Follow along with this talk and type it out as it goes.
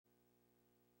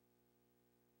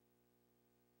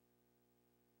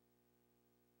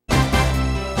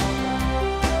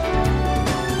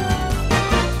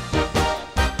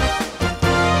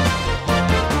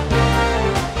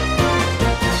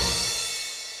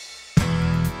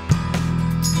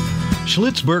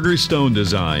Schlitzberger Stone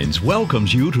Designs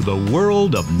welcomes you to the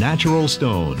world of natural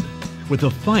stone with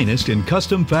the finest in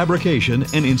custom fabrication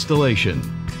and installation.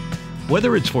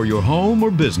 Whether it's for your home or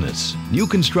business, new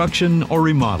construction or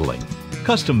remodeling,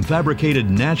 custom fabricated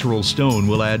natural stone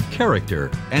will add character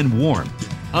and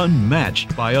warmth,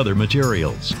 unmatched by other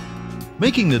materials.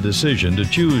 Making the decision to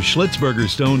choose Schlitzberger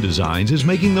Stone Designs is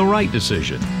making the right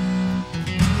decision.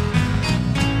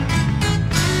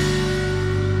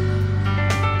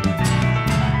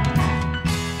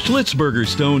 Schlitzberger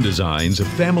Stone Designs, a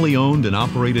family-owned and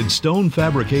operated stone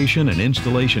fabrication and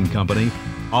installation company,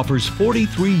 offers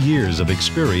 43 years of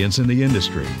experience in the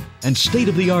industry and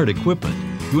state-of-the-art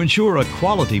equipment to ensure a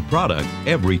quality product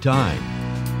every time.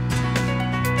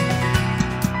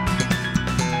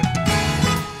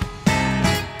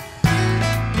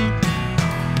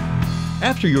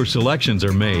 After your selections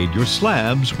are made, your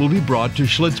slabs will be brought to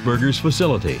Schlitzberger's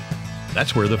facility.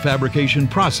 That's where the fabrication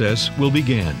process will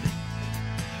begin.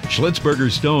 Schlitzberger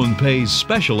Stone pays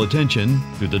special attention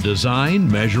to the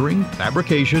design, measuring,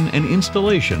 fabrication, and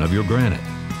installation of your granite.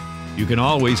 You can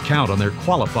always count on their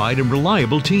qualified and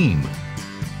reliable team.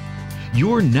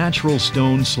 Your natural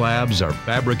stone slabs are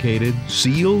fabricated,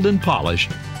 sealed, and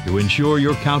polished to ensure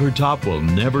your countertop will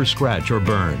never scratch or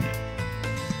burn.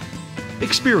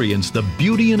 Experience the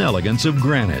beauty and elegance of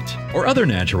granite or other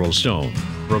natural stone,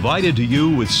 provided to you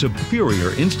with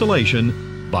superior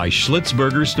installation by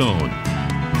Schlitzberger Stone.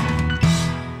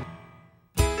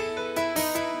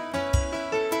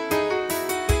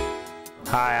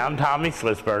 Hi, I'm Tommy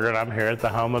Schlitzberger, and I'm here at the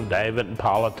home of David and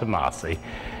Paula Tomasi,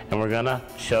 and we're going to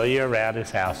show you around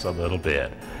his house a little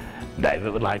bit.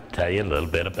 David would like to tell you a little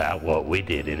bit about what we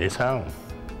did in his home.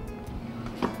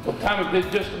 Well, Tommy did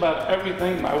just about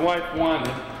everything my wife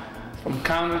wanted, from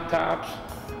countertops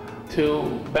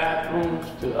to bathrooms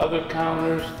to other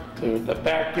counters to the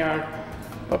backyard,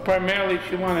 but primarily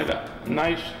she wanted a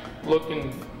nice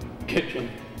looking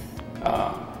kitchen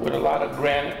with a lot of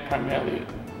granite, primarily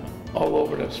all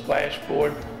over the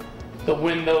splashboard, the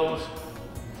windows,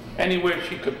 anywhere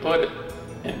she could put it,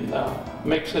 and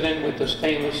mix it in with the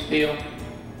stainless steel,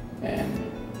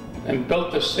 and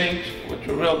built the sinks, which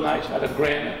were real nice, out of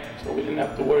granite, so we didn't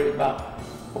have to worry about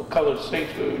what color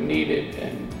sinks we needed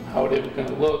and how they were going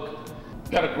to look.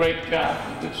 Got a great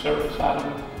job, good service out of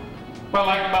them. What I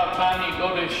like about Tommy, you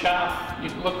go to his shop, you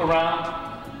can look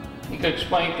around, he could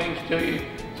explain things to you,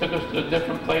 took us to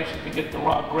different places to get the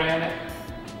raw granite.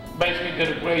 Basically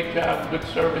did a great job, good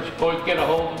service. You always get a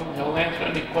hold of him. He'll answer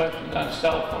any questions on his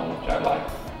cell phone, which I like.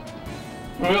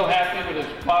 I'm real happy with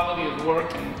his quality of his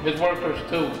work, and his workers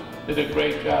too did a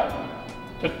great job.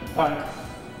 Took the time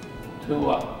to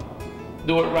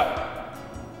do it right.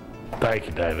 Thank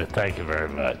you, David. Thank you very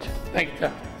much. Thank you,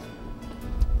 Tom.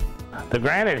 The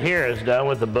granite here is done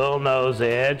with the bullnose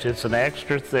edge. It's an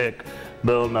extra thick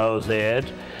bullnose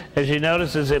edge. As you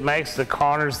notice, as it makes the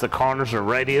corners are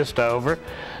radiused over.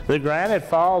 The granite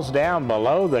falls down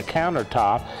below the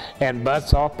countertop and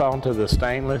butts up onto the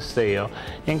stainless steel,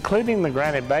 including the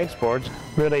granite baseboards.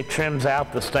 Really trims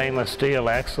out the stainless steel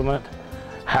excellent,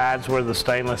 hides where the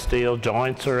stainless steel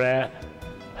joints are at.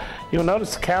 You'll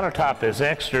notice the countertop is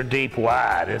extra deep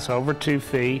wide. It's over 2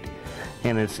 feet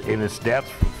in its depth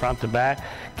from front to back,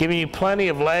 giving you plenty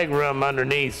of leg room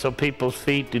underneath so people's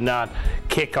feet do not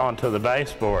kick onto the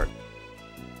baseboard.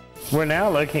 We're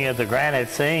now looking at the granite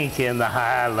sink in the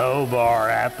high-low bar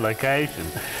application.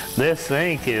 This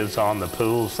sink is on the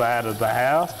pool side of the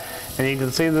house, and you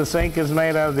can see the sink is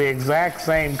made out of the exact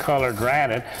same color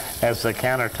granite as the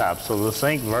countertop, so the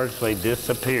sink virtually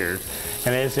disappears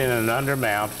and is in an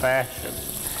undermount fashion.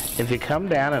 If you come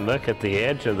down and look at the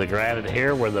edge of the granite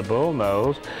here where the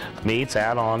bullnose meets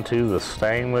out onto the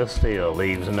stainless steel,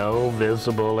 leaves no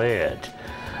visible edge.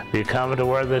 If you come to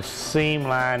where the seam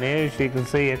line is, you can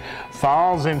see it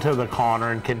falls into the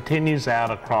corner and continues out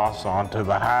across onto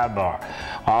the high bar.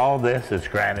 All this is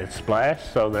granite splash,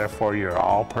 so therefore you're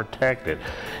all protected.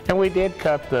 And we did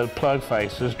cut the plug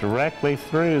faces directly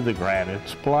through the granite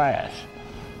splash.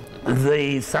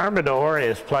 The thermidor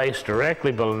is placed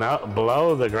directly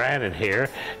below the granite here,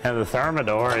 and the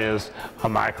thermidor is a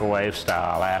microwave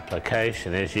style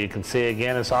application. As you can see,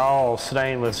 again, it's all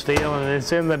stainless steel and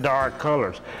it's in the dark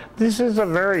colors. This is a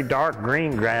very dark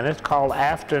green granite. It's called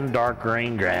Afton Dark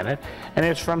Green Granite, and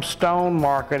it's from Stone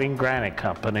Marketing Granite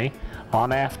Company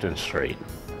on Afton Street.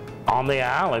 On the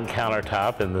island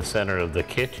countertop in the center of the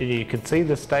kitchen, you can see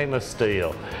the stainless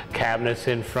steel cabinets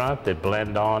in front that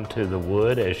blend onto the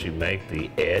wood as you make the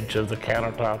edge of the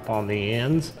countertop on the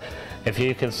ends. If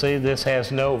you can see, this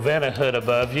has no vent hood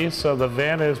above you, so the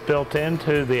vent is built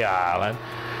into the island.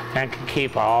 and can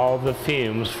keep all the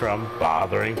fumes from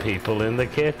bothering people in the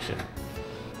kitchen.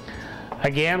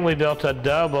 Again, we built a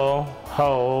double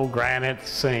hole granite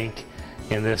sink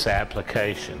in this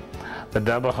application. The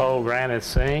double hole granite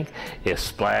sink is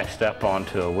splashed up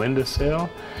onto a windowsill,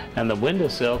 and the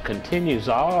windowsill continues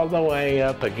all the way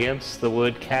up against the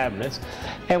wood cabinets,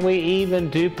 and we even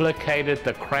duplicated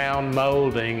the crown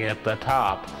molding at the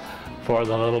top for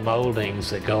the little moldings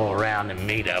that go around and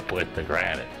meet up with the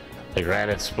granite. The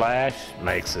granite splash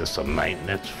makes this a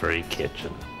maintenance-free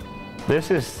kitchen.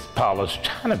 This is Paula's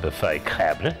China buffet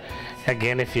cabinet.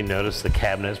 Again, if you notice, the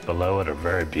cabinets below it are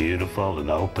very beautiful and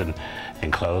open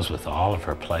and closed with all of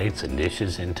her plates and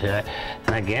dishes into it.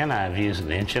 And again, I've used an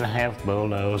 1.5-inch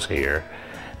bullnose here,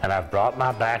 and I've brought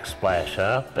my backsplash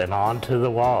up and onto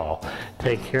the wall,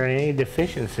 take care of any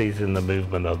deficiencies in the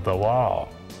movement of the wall.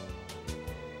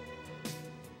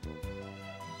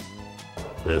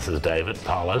 This is David and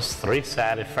Paula's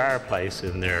 3-sided fireplace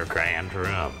in their grand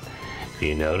room. If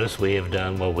you notice, we have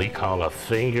done what we call a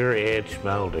finger edge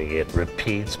molding. It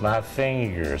repeats my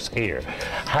fingers here,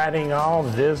 hiding all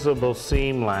visible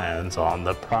seam lines on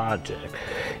the project.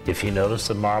 If you notice,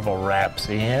 the marble wraps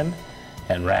in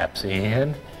and wraps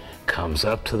in, comes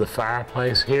up to the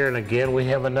fireplace here, and again we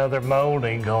have another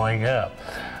molding going up.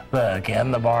 But again,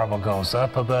 the marble goes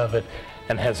up above it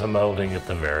and has a molding at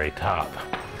the very top.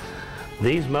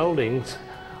 These moldings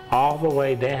all the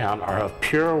way down are of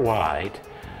pure white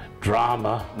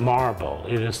drama marble.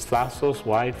 It is Thassos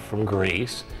white from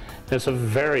Greece. It's a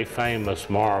very famous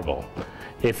marble.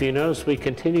 If you notice, we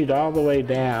continued all the way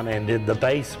down and did the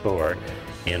baseboard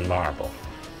in marble.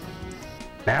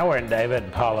 Now we're in David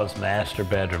and Paula's master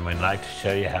bedroom. We'd like to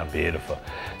show you how beautiful.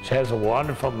 She has a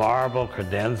wonderful marble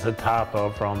credenza top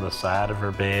over on the side of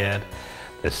her bed.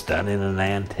 It's stunning and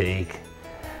antique.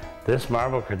 This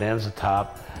marble credenza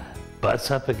top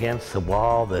butts up against the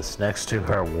wall that's next to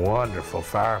her wonderful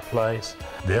fireplace.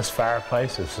 This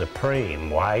fireplace is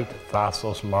supreme white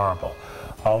Thassos marble.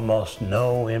 Almost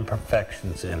no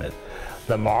imperfections in it.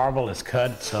 The marble is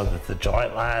cut so that the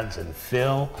joint lines and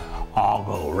fill all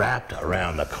go wrapped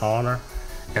around the corner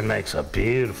and makes a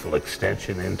beautiful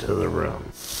extension into the room.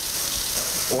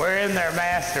 We're in their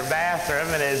master bathroom,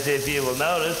 and as if you will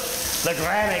notice, the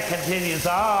granite continues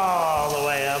all the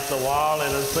way up the wall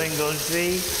in a single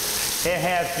sheet. It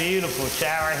has beautiful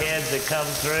shower heads that come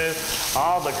through.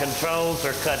 All the controls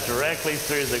are cut directly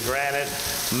through the granite,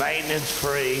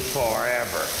 maintenance-free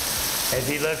forever. As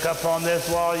you look up on this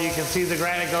wall, you can see the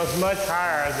granite goes much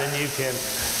higher than you can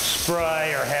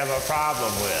spray or have a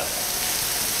problem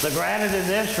with. The granite in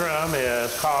this room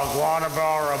is called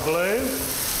Guanabara Blue,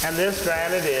 and this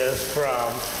granite is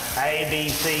from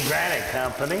ABC Granite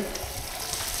Company.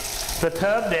 The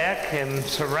tub deck and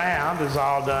surround is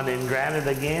all done in granite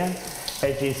again.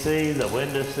 As you see, the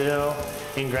windowsill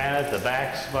in granite, the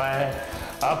backsplash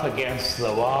up against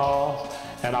the wall,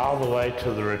 and all the way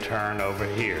to the return over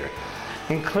here,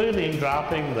 including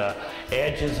dropping the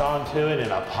edges onto it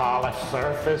in a polished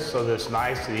surface so that it's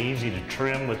nice and easy to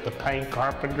trim with the paint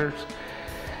carpenters.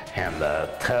 And the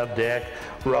tub deck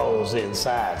rolls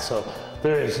inside, so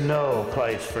there is no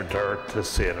place for dirt to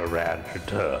sit around your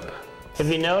tub. If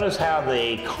you notice how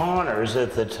the corners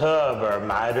at the tub are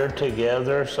mitered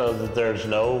together so that there's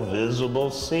no visible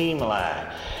seam line,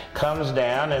 comes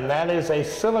down, and that is a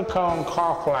silicone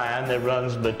caulk line that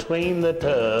runs between the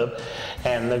tub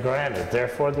and the granite.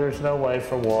 Therefore, there's no way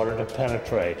for water to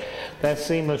penetrate. That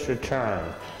seamless return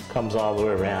comes all the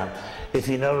way around. If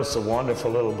you notice the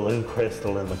wonderful little blue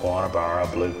crystal in the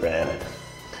Guanabara blue granite,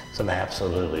 it's an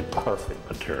absolutely perfect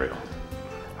material.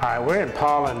 All right, we're in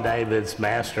Paul and David's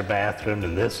master bathroom,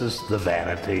 and this is the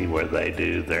vanity where they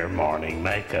do their morning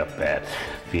makeup at.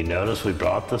 If you notice, we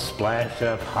brought the splash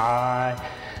up high.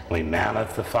 We mounted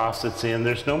the faucets in.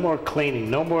 There's no more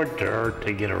cleaning, no more dirt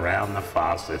to get around the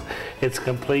faucet. It's a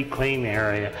complete clean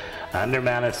area,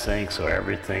 under-mounted sink, so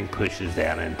everything pushes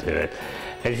down into it.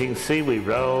 As you can see, we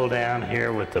roll down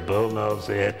here with the bullnose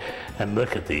edge, and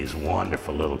look at these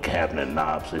wonderful little cabinet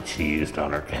knobs that she used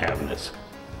on her cabinets.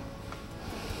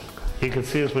 You can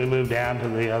see as we move down to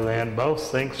the other end, both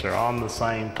sinks are on the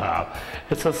same top.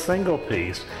 It's a single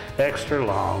piece, extra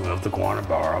long, of the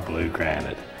Guanabara blue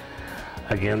granite.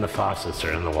 Again, the faucets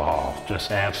are in the wall. Just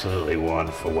absolutely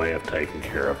wonderful way of taking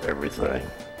care of everything.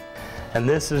 And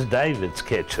this is David's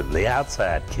kitchen, the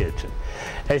outside kitchen.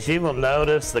 As you will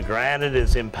notice, the granite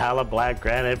is Impala black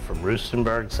granite from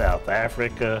Rustenburg, South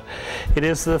Africa. It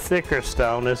is the thicker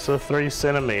stone. It's a 3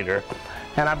 centimeter.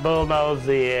 And I bulldozed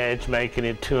the edge, making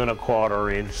it 2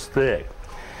 1/4 inch thick.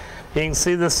 You can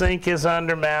see the sink is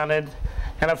undermounted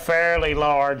and a fairly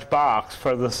large box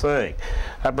for the sink.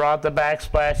 I brought the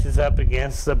backsplashes up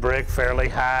against the brick fairly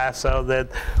high so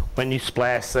that when you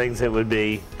splash things it would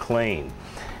be clean.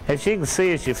 As you can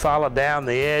see, as you follow down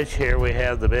the edge here, we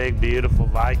have the big beautiful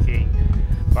Viking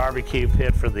barbecue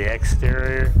pit for the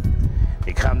exterior.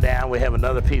 You come down, we have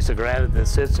another piece of granite that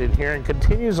sits in here and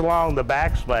continues along the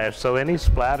backsplash, so any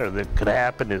splatter that could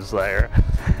happen is there.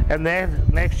 And then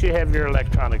next you have your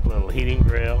electronic little heating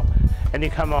grill, and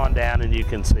you come on down and you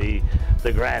can see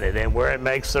the granite, and where it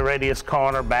makes the radius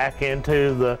corner back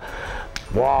into the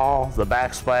wall, the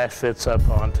backsplash fits up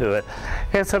onto it.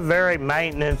 It's a very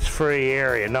maintenance-free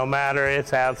area. No matter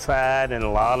it's outside and a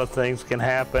lot of things can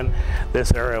happen,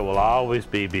 this area will always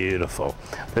be beautiful.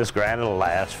 This granite will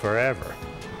last forever.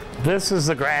 This is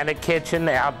the granite kitchen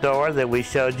outdoor that we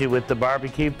showed you with the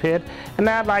barbecue pit, and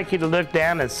now I'd like you to look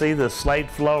down and see the slate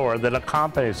floor that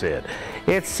accompanies it.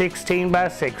 It's 16 by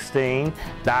 16,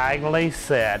 diagonally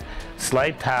set,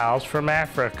 slate tiles from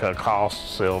Africa called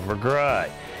silver gray.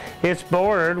 It's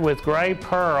bordered with gray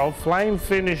pearl flame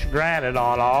finished granite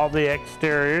on all the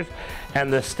exteriors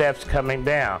and the steps coming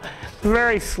down.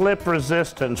 Very slip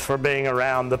resistance for being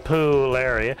around the pool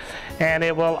area, and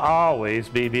it will always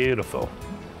be beautiful.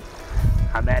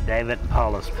 I'm at David and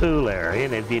Paula's pool area,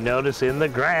 and if you notice in the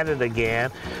granite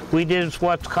again, we did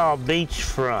what's called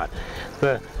beachfront.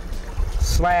 The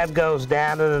slab goes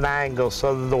down at an angle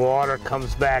so that the water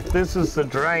comes back. This is the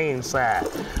drain side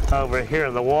over here.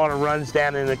 The water runs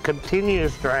down in a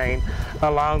continuous drain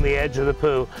along the edge of the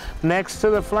pool. Next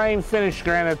to the flame finished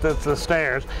granite, that's the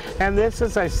stairs, and this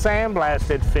is a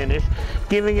sandblasted finish,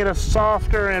 giving it a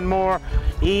softer and more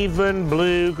even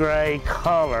blue-gray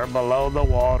color below the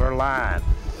water line.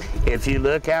 If you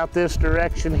look out this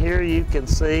direction here, you can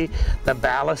see the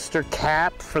baluster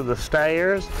cap for the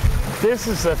stairs. This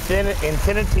is the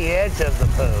infinity edge of the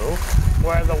pool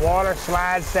where the water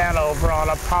slides down over on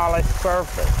a polished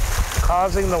surface,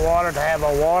 causing the water to have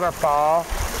a waterfall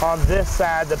on this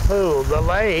side of the pool. The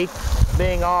lake,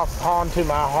 being off onto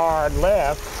my hard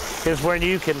left, is where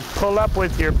you can pull up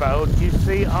with your boat. You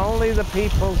see only the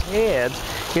people's heads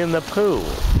in the pool,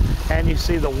 and you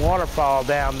see the waterfall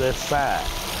down this side.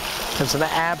 It's an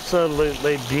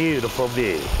absolutely beautiful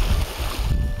view.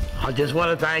 I just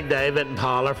want to thank David and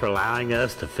Paula for allowing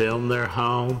us to film their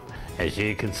home. As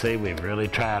you can see, we've really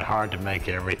tried hard to make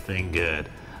everything good.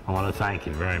 I want to thank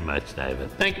you very much, David.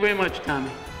 Thank you very much,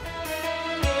 Tommy.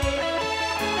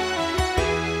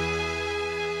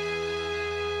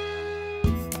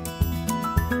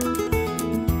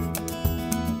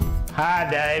 Hi,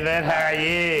 David. How are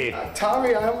you?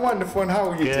 Tommy, I'm wonderful, and how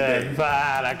are you today? Good,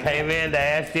 fine. I came in to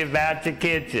ask you about your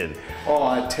kitchen. Oh,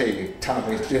 I tell you,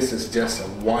 Tommy, this is just a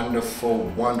wonderful,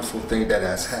 wonderful thing that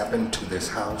has happened to this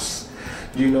house.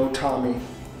 You know, Tommy,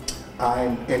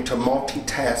 I'm into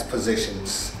multitask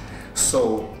positions,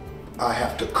 so I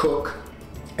have to cook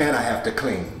and I have to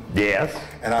clean. Yes.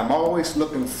 And I'm always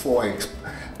looking for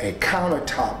a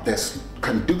countertop that's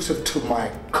conducive to my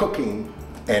cooking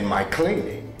and my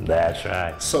cleaning. That's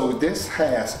right. So this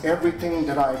has everything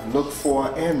that I look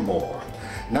for and more.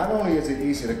 Not only is it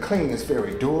easy to clean, it's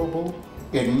very durable.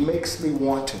 It makes me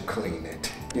want to clean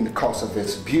it because of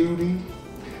its beauty.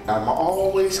 I'm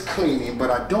always cleaning, but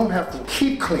I don't have to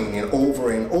keep cleaning over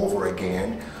and over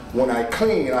again. When I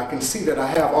clean, I can see that I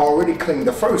have already cleaned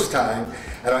the first time,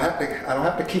 and I don't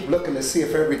have to keep looking to see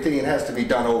if everything has to be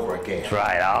done over again. That's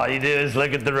right. All you do is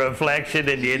look at the reflection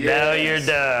and you know you're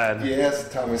done.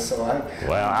 Yes, Tommy, so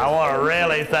I want to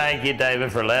really thank you, David,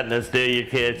 for letting us do your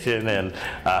kitchen, and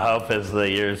I hope as the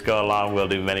years go along we'll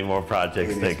do many more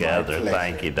projects together.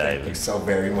 Thank you, David. Thank you so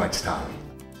very much, Tommy.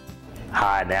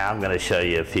 Hi, now I'm going to show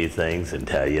you a few things and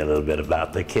tell you a little bit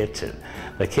about the kitchen.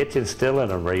 The kitchen's still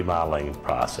in a remodeling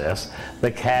process.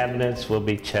 The cabinets will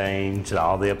be changed,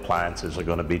 all the appliances are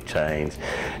going to be changed,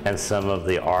 and some of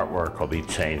the artwork will be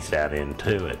changed out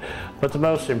into it. But the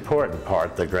most important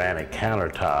part, the granite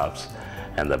countertops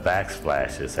and the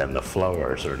backsplashes and the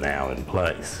floors are now in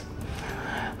place.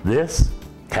 This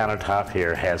countertop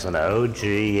here has an OG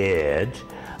edge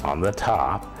on the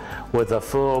top with a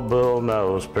full bull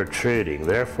nose protruding.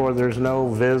 Therefore, there's no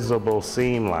visible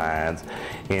seam lines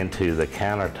into the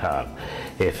countertop.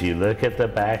 If you look at the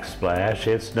backsplash,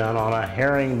 it's done on a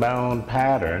herringbone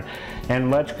pattern, and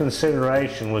much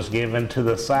consideration was given to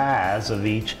the size of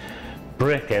each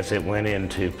brick as it went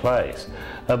into place.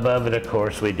 Above it, of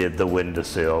course, we did the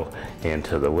windowsill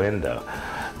into the window.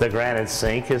 The granite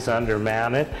sink is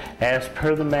undermounted as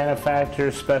per the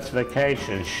manufacturer's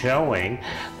specifications, showing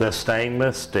the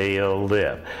stainless steel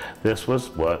lip. This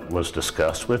was what was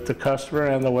discussed with the customer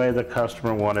and the way the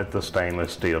customer wanted the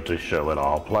stainless steel to show in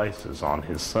all places on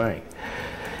his sink.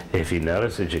 If you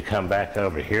notice, as you come back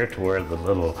over here to where the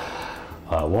little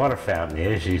water fountain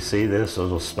is, you see this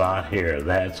little spot here.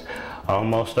 That's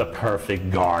almost a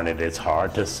perfect garnet. It's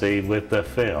hard to see with the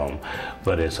film,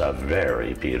 but it's a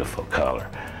very beautiful color.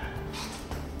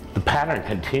 The pattern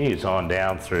continues on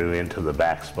down through into the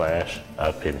backsplash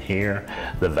up in here,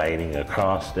 the veining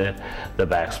across it, the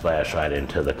backsplash right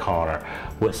into the corner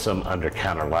with some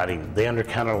under-counter lighting. The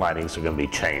under-counter lightings are going to be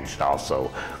changed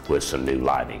also with some new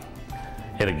lighting.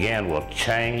 It again will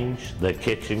change the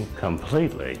kitchen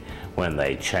completely when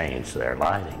they change their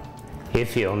lighting.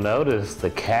 If you'll notice, the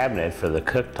cabinet for the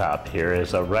cooktop here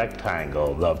is a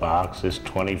rectangle. The box is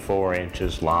 24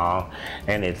 inches long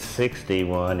and it's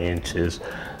 61 inches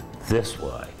this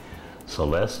way. So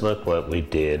let's look what we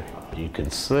did. You can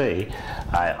see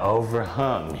I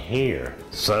overhung here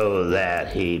so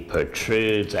that he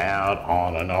protrudes out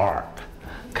on an arc.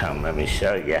 Come, let me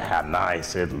show you how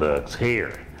nice it looks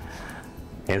here.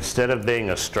 Instead of being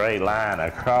a straight line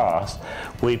across,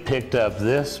 we picked up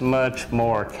this much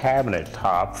more cabinet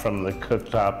top from the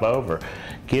cooktop over,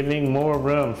 giving more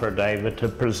room for David to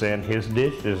present his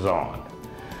dishes on.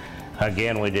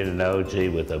 Again, we did an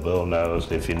OG with a bull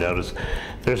nose. If you notice,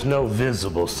 there's no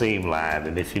visible seam line,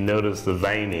 and if you notice, the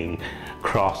veining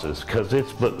crosses because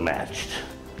it's book matched.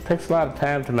 It takes a lot of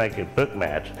time to make it book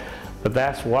matched, but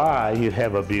that's why you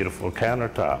have a beautiful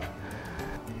countertop.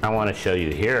 I want to show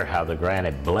you here how the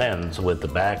granite blends with the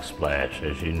backsplash.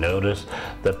 As you notice,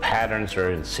 the patterns are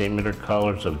in similar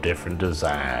colors of different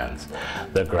designs.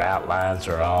 The grout lines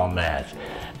are all matched.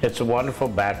 It's a wonderful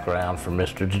background for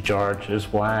Mr.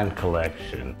 DeGeorge's wine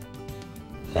collection.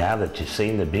 Now that you've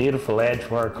seen the beautiful edge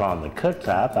work on the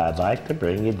cooktop, I'd like to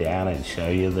bring you down and show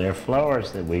you their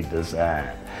floors that we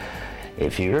designed.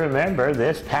 If you remember,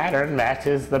 this pattern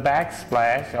matches the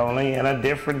backsplash, only in a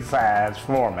different size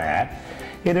format.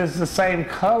 It is the same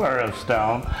color of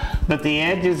stone, but the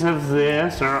edges of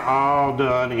this are all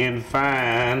done in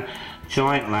fine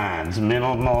joint lines,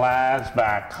 minimalized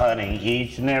by cutting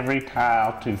each and every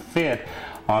tile to fit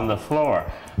on the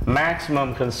floor.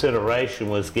 Maximum consideration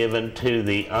was given to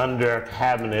the under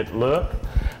cabinet look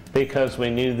because we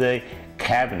knew the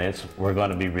cabinets were going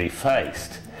to be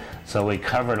refaced. So we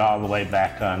covered all the way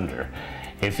back under.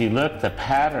 If you look, the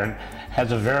pattern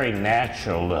has a very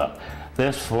natural look.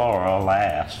 This floor will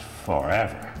last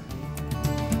forever.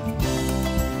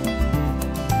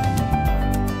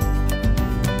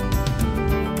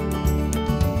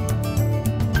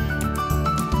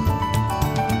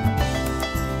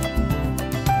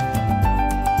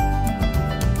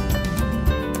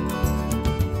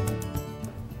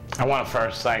 I want to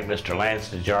first thank Mr. Lance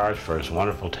DeGeorge for his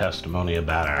wonderful testimony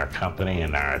about our company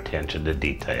and our attention to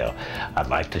detail. I'd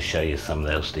like to show you some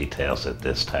of those details at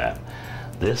this time.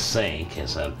 This sink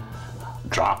is a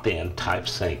drop-in type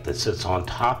sink that sits on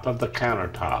top of the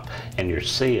countertop, and your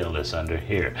seal is under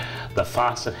here. The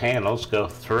faucet handles go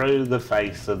through the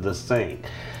face of the sink.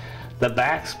 The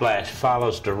backsplash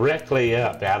follows directly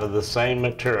up out of the same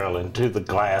material into the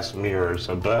glass mirrors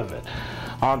above it.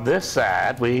 On this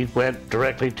side, we went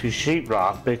directly to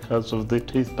sheetrock because of the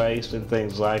toothpaste and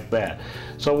things like that.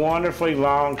 It's a wonderfully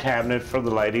long cabinet for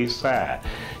the ladies' side.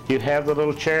 You have the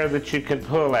little chair that you can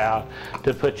pull out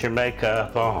to put your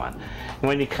makeup on.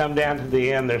 When you come down to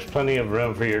the end, there's plenty of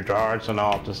room for your drawers and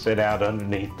all to sit out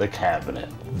underneath the cabinet.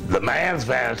 The man's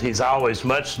vanity is always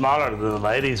much smaller than the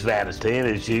lady's vanity, and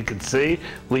as you can see,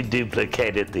 we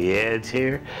duplicated the edge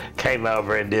here, came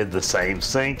over and did the same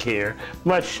sink here,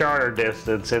 much shorter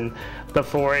distance, and the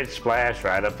 4-inch splash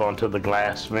right up onto the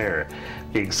glass mirror.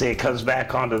 You can see it comes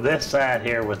back onto this side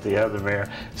here with the other mirror.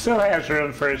 Still has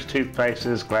room for his toothpaste,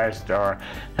 his glass jar,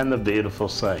 and the beautiful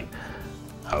sink.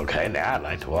 Okay, now I'd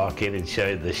like to walk in and show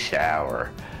you the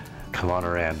shower. Come on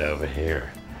around over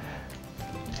here.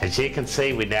 As you can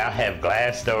see, we now have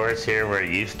glass doors here where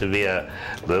it used to be a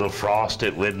little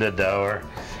frosted window door.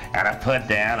 And I put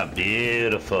down a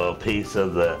beautiful piece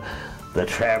of the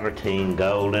travertine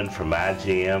golden from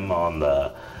IGM on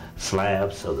the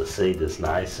slab, so the seat is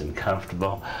nice and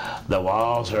comfortable. The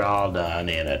walls are all done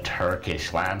in a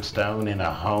Turkish limestone in a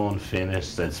honed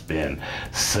finish that's been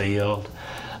sealed.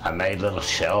 I made a little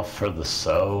shelf for the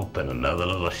soap and another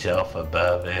little shelf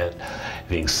above it.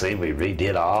 If you can see, we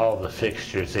redid all the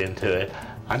fixtures into it.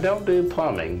 I don't do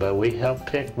plumbing, but we helped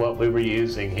pick what we were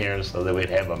using here so that we'd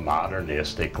have a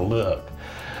modernistic look.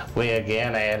 We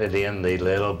again added in the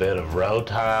little bit of row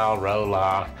tile, row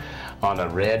lock on a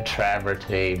red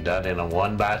travertine done in a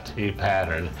 1x2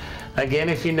 pattern. Again,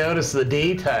 if you notice the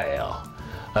detail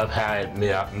of how it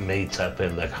meets up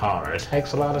in the corner, it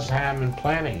takes a lot of time and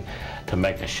planning to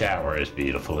make a shower as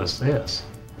beautiful as this.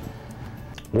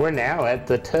 We're now at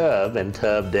the tub and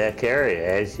tub deck area.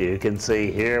 As you can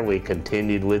see here, we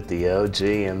continued with the OG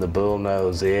and the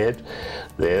bullnose edge.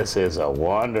 This is a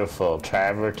wonderful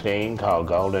travertine called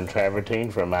Golden Travertine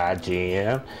from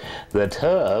IGM. The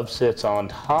tub sits on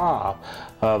top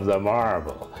of the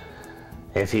marble.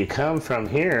 If you come from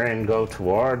here and go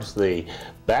towards the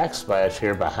backsplash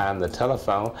here behind the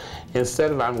telephone,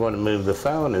 I'm going to move the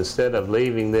phone, instead of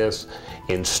leaving this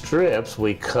in strips,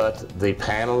 we cut the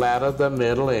panel out of the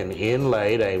middle and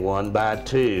inlaid a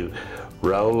 1x2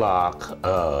 row lock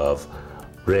of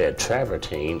red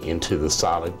travertine into the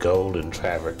solid golden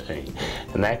travertine.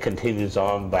 And that continues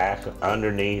on back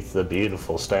underneath the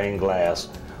beautiful stained glass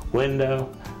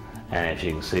window. And as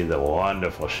you can see, the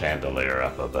wonderful chandelier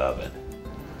up above it.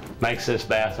 Makes this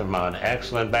bathroom an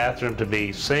excellent bathroom to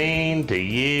be seen, to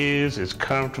use. It's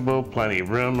comfortable, plenty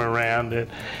of room around it,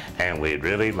 and we'd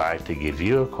really like to give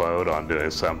you a quote on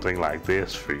doing something like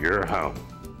this for your home.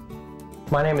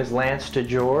 My name is Lance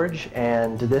DeGeorge,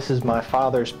 and this is my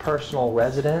father's personal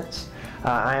residence.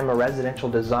 I am a residential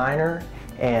designer,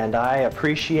 and I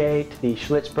appreciate the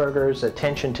Schlitzberger's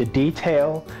attention to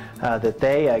detail that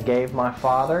they gave my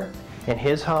father in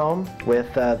his home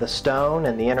with the stone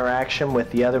and the interaction with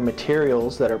the other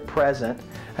materials that are present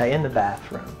in the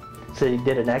bathroom. So he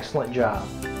did an excellent job.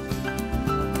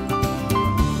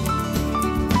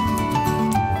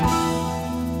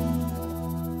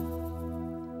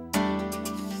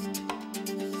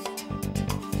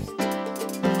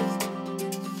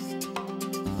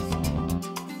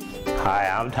 Hi,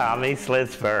 I'm Tommy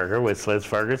Schlitzberger with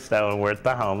Schlitzberger Stone. We're at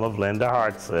the home of Linda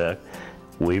Hartsook.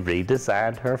 We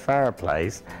redesigned her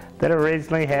fireplace that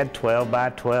originally had 12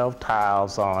 by 12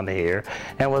 tiles on here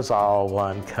and was all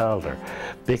one color.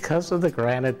 Because of the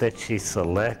granite that she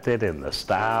selected and the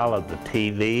style of the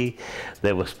TV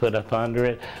that was put up under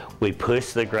it, we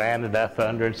pushed the granite up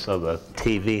under it so the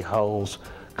TV holds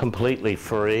completely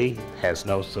free, has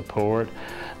no support.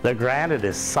 The granite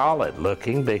is solid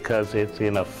looking because it's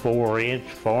in a 4-inch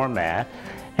format,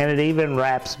 and it even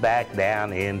wraps back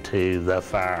down into the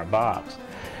firebox.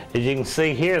 As you can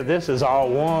see here, this is all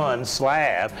one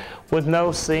slab with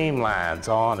no seam lines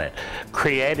on it,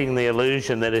 creating the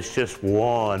illusion that it's just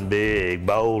one big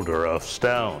boulder of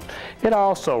stone. It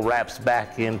also wraps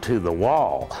back into the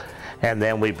wall, and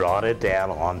then we brought it down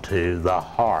onto the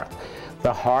hearth.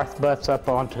 The hearth butts up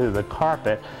onto the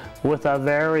carpet with a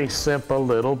very simple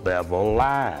little bevel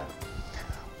line.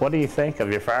 What do you think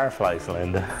of your fireplace,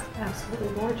 Linda? Absolutely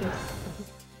gorgeous.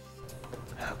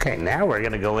 Okay, now we're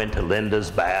going to go into Linda's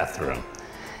bathroom.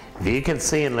 If you can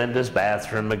see in Linda's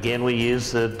bathroom, again, we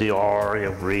use the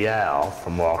Dior Real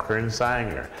from Walker &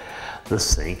 Sanger. The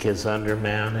sink is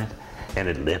undermounted, and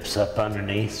it lifts up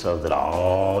underneath so that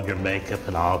all your makeup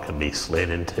and all can be slid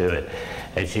into it.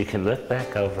 As you can look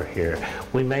back over here,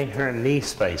 we made her a knee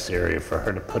space area for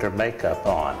her to put her makeup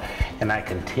on, and I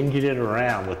continued it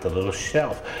around with a little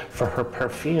shelf for her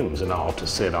perfumes and all to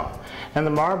sit on. And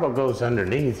the marble goes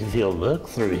underneath. If you'll look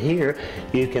through here,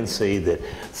 you can see that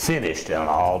finished on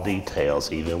all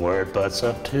details, even where it butts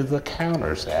up to the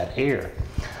counters at here.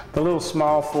 The little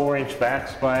small 4-inch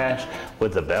backsplash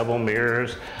with the bevel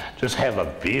mirrors just have a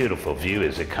beautiful view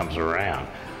as it comes around.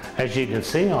 As you can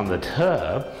see on the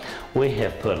tub, we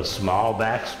have put a small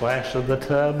backsplash of the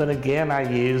tub, and again I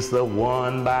use the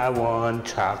 1x1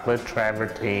 chocolate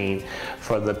travertine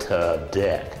for the tub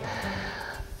deck.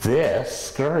 This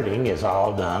skirting is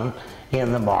all done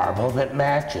in the marble that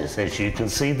matches. As you can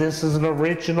see, this is an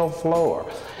original floor,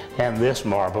 and this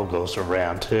marble goes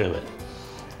around to it.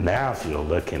 Now if you'll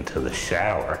look into the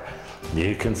shower,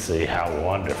 you can see how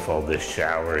wonderful this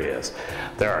shower is.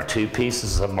 There are 2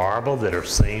 pieces of marble that are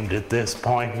seamed at this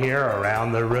point here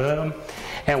around the room,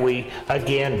 and we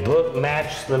again book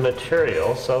match the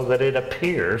material so that it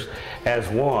appears as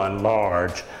one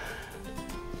large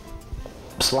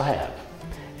slab.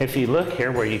 If you look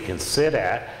here where you can sit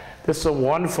at, this is a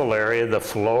wonderful area. The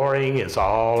flooring is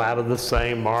all out of the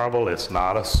same marble. It's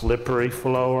not a slippery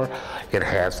floor. It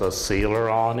has a sealer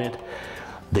on it.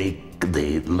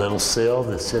 The little sill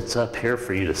that sits up here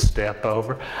for you to step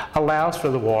over allows for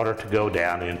the water to go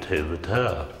down into the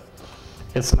tub.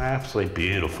 It's an absolutely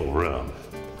beautiful room.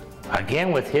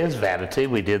 Again, with his vanity,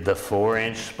 we did the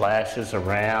 4-inch splashes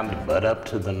around, but up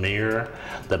to the mirror.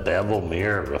 The bevel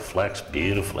mirror reflects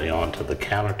beautifully onto the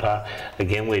countertop.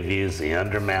 Again, we've used the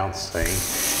undermount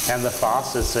sink and the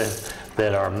faucets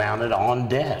that are mounted on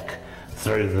deck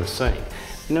through the sink.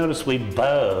 Notice we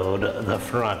bowed the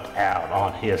front out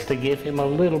on his to give him a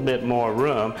little bit more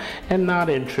room and not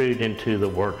intrude into the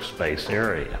workspace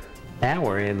area. Now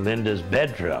we're in Linda's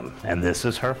bedroom, and this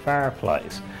is her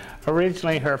fireplace.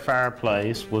 Originally her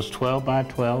fireplace was 12 by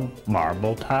 12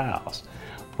 marble tiles.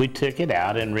 We took it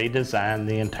out and redesigned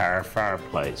the entire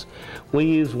fireplace. We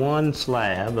used one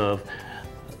slab of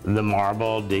the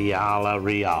marble Diala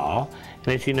Real,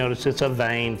 and as you notice, it's a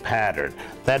vein pattern.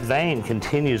 That vein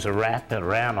continues to wrap it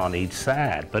around on each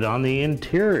side, but on the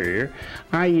interior,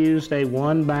 I used a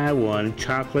 1 by 1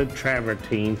 chocolate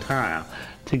travertine tile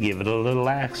to give it a little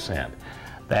accent.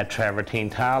 That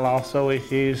travertine tile also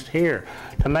is used here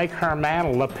to make her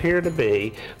mantle appear to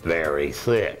be very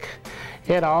thick.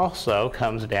 It also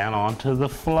comes down onto the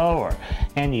floor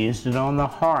and used it on the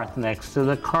hearth next to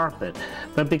the carpet.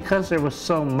 But because there was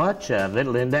so much of it,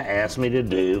 Linda asked me to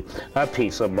do a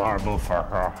piece of marble for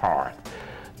her hearth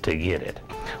to get it.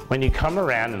 When you come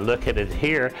around and look at it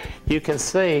here, you can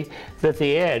see that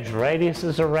the edge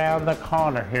radiuses around the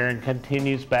corner here and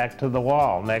continues back to the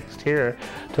wall next here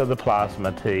to the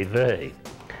plasma TV.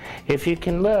 If you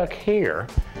can look here,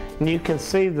 you can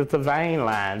see that the vein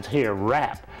lines here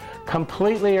wrap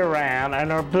completely around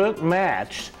and are book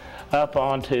matched up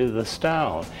onto the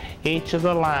stone. Each of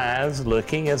the lines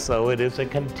looking as though it is a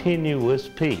continuous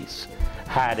piece,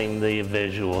 hiding the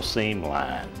visual seam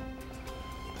line.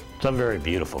 It's a very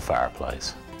beautiful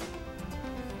fireplace.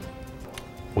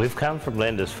 We've come from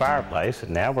Linda's fireplace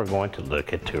and now we're going to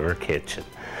look at her kitchen.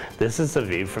 This is the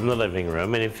view from the living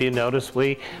room, and if you notice,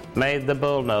 we made the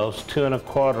bullnose 2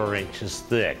 1/4 inches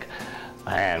thick.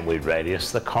 And we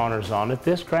radius the corners on it.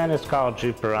 This granite is called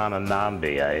Juperana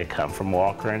Nambia. It comes from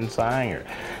Walker and Sanger.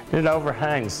 It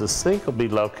overhangs. The sink will be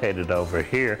located over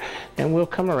here, and we'll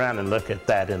come around and look at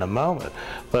that in a moment.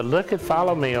 But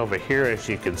follow me over here. As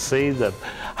you can see, the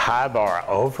high bar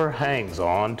overhangs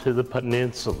onto the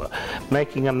peninsula,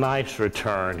 making a nice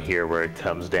return here where it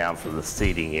comes down from the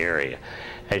seating area.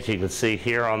 As you can see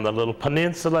here on the little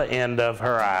peninsula end of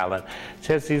her island,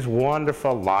 she has these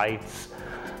wonderful lights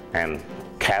and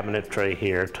cabinetry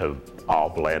here to all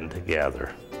blend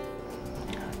together.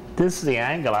 This is the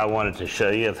angle I wanted to show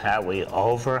you of how we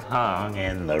overhung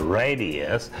in the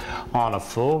radius on a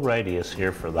full radius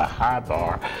here for the high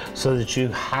bar so that you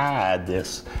hide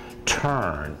this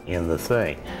turn in the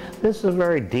thing. This is a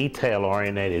very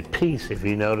detail-oriented piece. If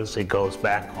you notice, it goes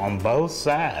back on both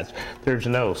sides. There's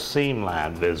no seam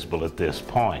line visible at this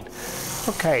point.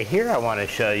 Okay, here I want to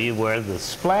show you where the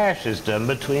splash is done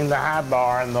between the high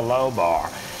bar and the low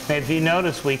bar. And if you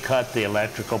notice, we cut the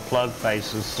electrical plug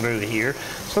faces through here,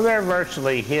 so they're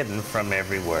virtually hidden from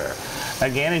everywhere.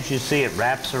 Again, as you see, it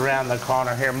wraps around the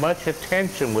corner here. Much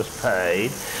attention was paid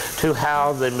to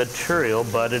how the material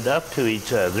butted up to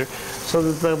each other so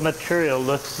that the material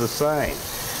looks the same.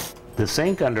 The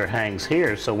sink underhangs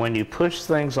here, so when you push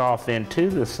things off into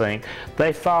the sink,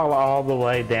 they fall all the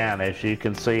way down. As you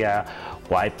can see, I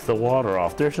wiped the water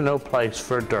off. There's no place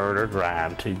for dirt or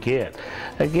grime to get.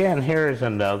 Again, here is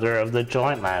another of the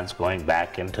joint lines going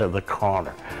back into the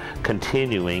corner,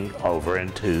 continuing over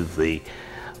into the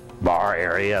bar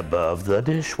area above the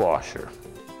dishwasher.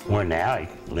 We're now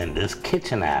at Linda's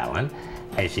kitchen island.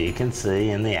 As you can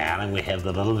see in the island, we have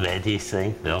the little veggie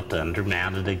sink built under,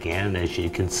 mounted again. As you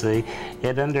can see,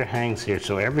 it underhangs here,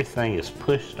 so everything is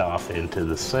pushed off into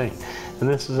the sink. And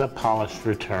this is a polished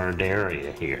returned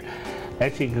area here.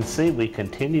 As you can see, we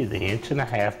continue the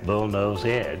 1.5 inch bullnose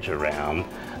edge around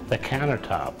the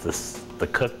countertop. The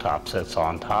cooktop sits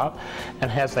on top and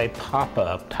has a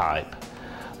pop-up type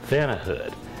vent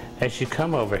hood. As you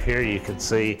come over here, you can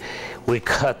see we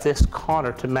cut this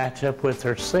corner to match up with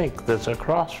her sink that's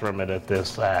across from it at this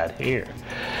side here.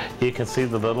 You can see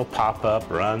the little pop-up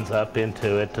runs up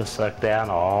into it to suck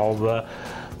down all the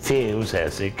fumes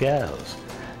as it goes.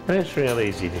 And it's real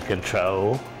easy to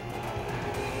control.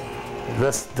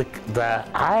 The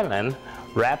island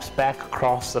wraps back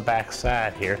across the back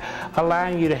side here,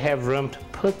 allowing you to have room to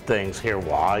put things here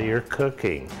while you're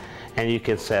cooking. And you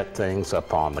can set things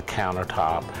up on the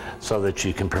countertop so that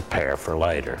you can prepare for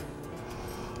later.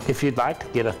 If you'd like to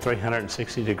get a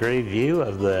 360-degree view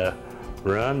of the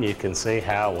room, you can see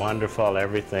how wonderful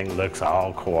everything looks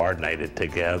all coordinated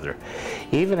together.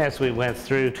 Even as we went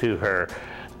through to her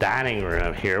dining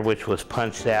room here, which was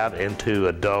punched out into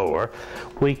a door,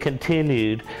 we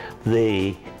continued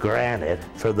the granite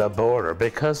for the border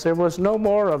because there was no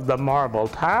more of the marble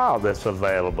tile that's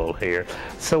available here.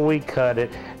 So we cut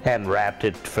it and wrapped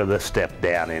it for the step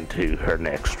down into her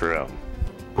next room.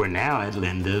 We're now at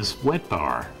Linda's wet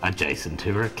bar, adjacent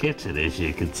to her kitchen. As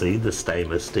you can see, the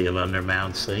stainless steel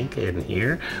undermount sink in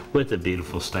here with the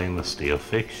beautiful stainless steel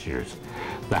fixtures.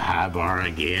 The high bar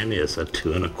again is a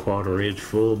 2 1/4 inch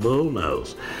full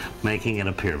bullnose, making it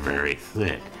appear very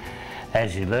thick.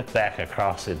 As you look back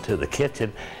across into the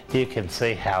kitchen, you can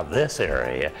see how this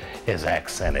area is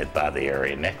accented by the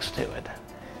area next to it.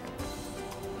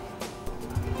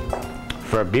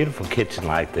 For a beautiful kitchen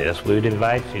like this, we would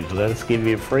invite you to let us give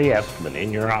you a free estimate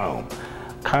in your home.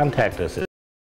 Contact us